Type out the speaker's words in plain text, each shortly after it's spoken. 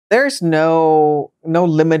There's no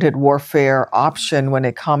limited warfare option when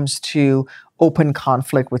it comes to open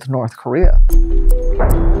conflict with North Korea.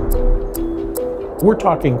 We're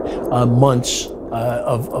talking months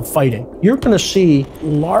of fighting. You're going to see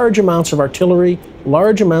large amounts of artillery,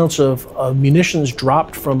 large amounts of munitions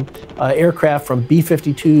dropped from aircraft, from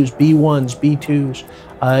B-52s, B-1s,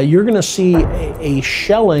 B-2s. You're going to see a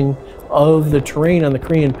shelling of the terrain on the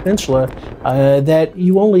Korean Peninsula that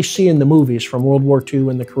you only see in the movies from World War II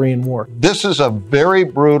and the Korean War. This is a very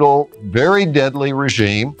brutal, very deadly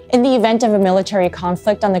regime. In the event of a military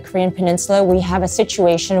conflict on the Korean Peninsula, we have a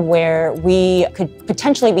situation where we could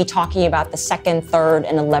potentially be talking about the second, third,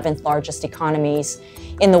 and 11th largest economies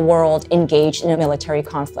in the world engaged in a military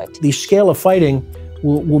conflict. The scale of fighting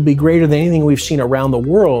will be greater than anything we've seen around the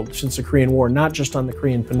world since the Korean War, not just on the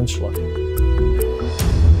Korean Peninsula.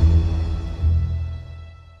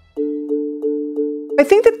 I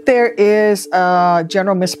think that there is a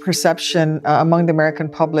general misperception among the American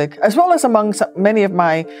public, as well as among many of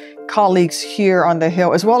my colleagues here on the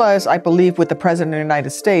Hill, as well as I believe with the President of the United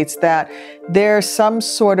States, that there's some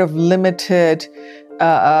sort of limited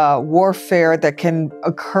warfare that can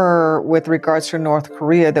occur with regards to North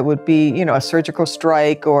Korea that would be, a surgical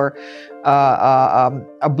strike or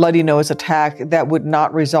a bloody nose attack that would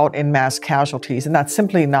not result in mass casualties. And that's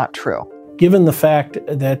simply not true. Given the fact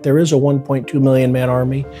that there is a 1.2 million man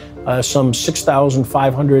army, some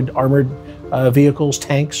 6,500 armored vehicles,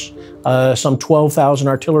 tanks, some 12,000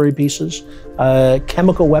 artillery pieces,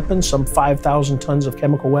 chemical weapons, some 5,000 tons of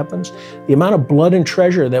chemical weapons, the amount of blood and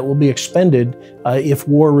treasure that will be expended if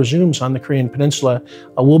war resumes on the Korean Peninsula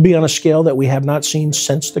will be on a scale that we have not seen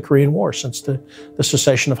since the Korean War, since the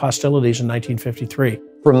cessation of hostilities in 1953.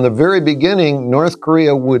 From the very beginning, North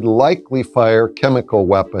Korea would likely fire chemical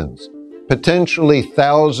weapons. Potentially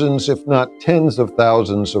thousands, if not tens of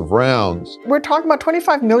thousands of rounds. We're talking about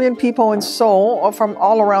 25 million people in Seoul from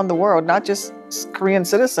all around the world, not just Korean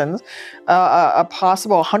citizens, a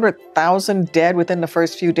possible 100,000 dead within the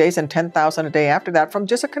first few days and 10,000 a day after that from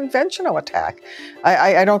just a conventional attack.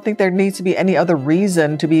 I don't think there needs to be any other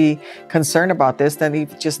reason to be concerned about this than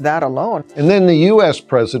just that alone. And then the U.S.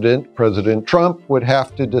 President Trump, would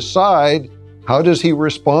have to decide, how does he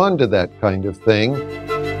respond to that kind of thing?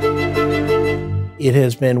 It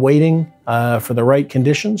has been waiting for the right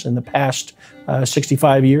conditions in the past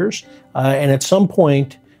 65 years. And at some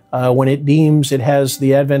point, when it deems it has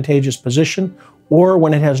the advantageous position, or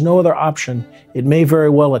when it has no other option, it may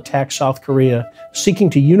very well attack South Korea,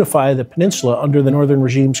 seeking to unify the peninsula under the northern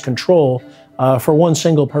regime's control for one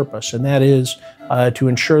single purpose, and that is to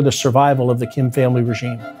ensure the survival of the Kim family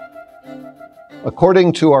regime.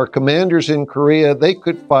 According to our commanders in Korea, they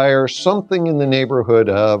could fire something in the neighborhood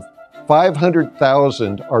of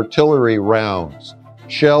 500,000 artillery rounds,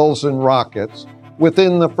 shells and rockets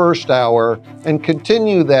within the first hour and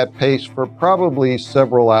continue that pace for probably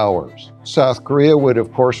several hours. South Korea would,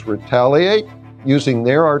 of course, retaliate, using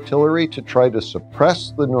their artillery to try to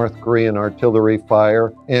suppress the North Korean artillery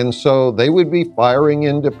fire. And so they would be firing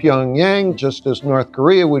into Pyongyang just as North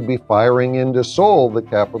Korea would be firing into Seoul, the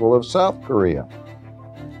capital of South Korea.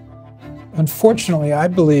 Unfortunately, I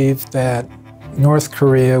believe that North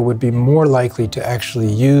Korea would be more likely to actually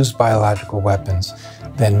use biological weapons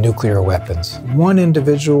than nuclear weapons. One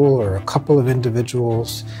individual or a couple of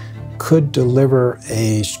individuals could deliver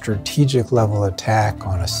a strategic level attack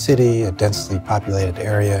on a city, a densely populated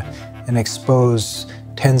area, and expose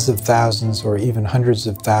tens of thousands or even hundreds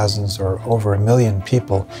of thousands or over 1 million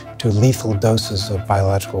people to lethal doses of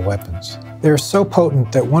biological weapons. They're so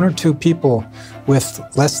potent that 1 or 2 people with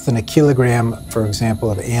less than a kilogram, for example,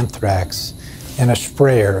 of anthrax in a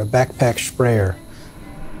sprayer, a backpack sprayer,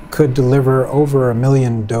 could deliver over 1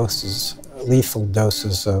 million doses, lethal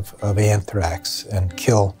doses of anthrax and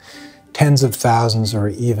kill tens of thousands or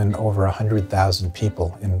even over 100,000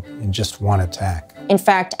 people in just one attack. In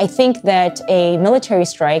fact, I think that a military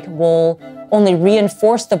strike will only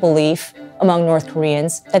reinforce the belief among North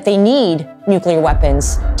Koreans that they need nuclear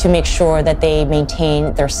weapons to make sure that they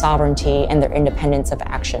maintain their sovereignty and their independence of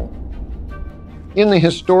action. In the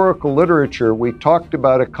historical literature, we talked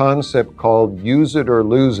about a concept called use it or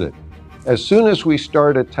lose it. As soon as we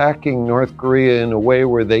start attacking North Korea in a way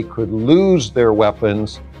where they could lose their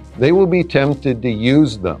weapons, they will be tempted to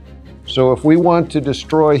use them. So if we want to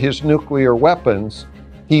destroy his nuclear weapons,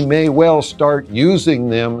 he may well start using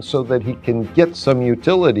them so that he can get some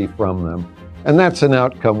utility from them. And that's an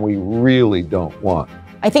outcome we really don't want.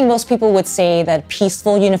 I think most people would say that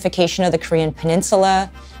peaceful unification of the Korean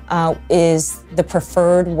Peninsula is the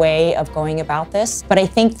preferred way of going about this. But I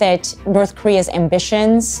think that North Korea's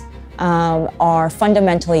ambitions are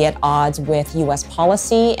fundamentally at odds with U.S.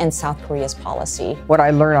 policy and South Korea's policy. What I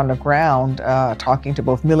learned on the ground, talking to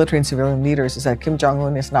both military and civilian leaders, is that Kim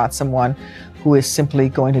Jong-un is not someone who is simply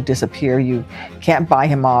going to disappear. You can't buy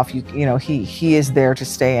him off. He is there to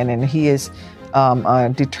stay, and he is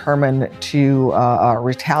determined to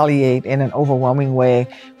retaliate in an overwhelming way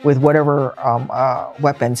with whatever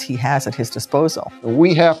weapons he has at his disposal.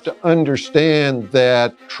 We have to understand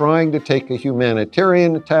that trying to take a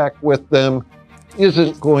humanitarian attack with them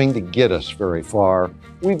isn't going to get us very far.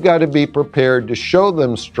 We've got to be prepared to show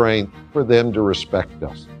them strength for them to respect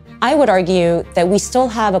us. I would argue that we still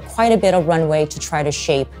have quite a bit of runway to try to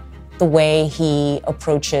shape the way he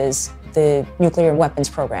approaches the nuclear weapons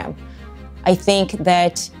program. I think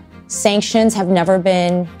that sanctions have never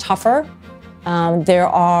been tougher. There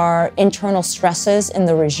are internal stresses in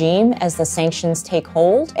the regime as the sanctions take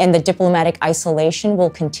hold, and the diplomatic isolation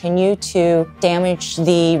will continue to damage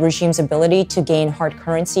the regime's ability to gain hard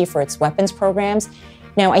currency for its weapons programs.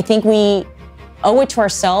 Now, I think we owe it to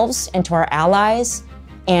ourselves and to our allies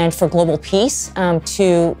and for global peace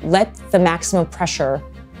to let the maximum pressure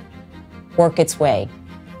work its way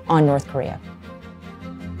on North Korea.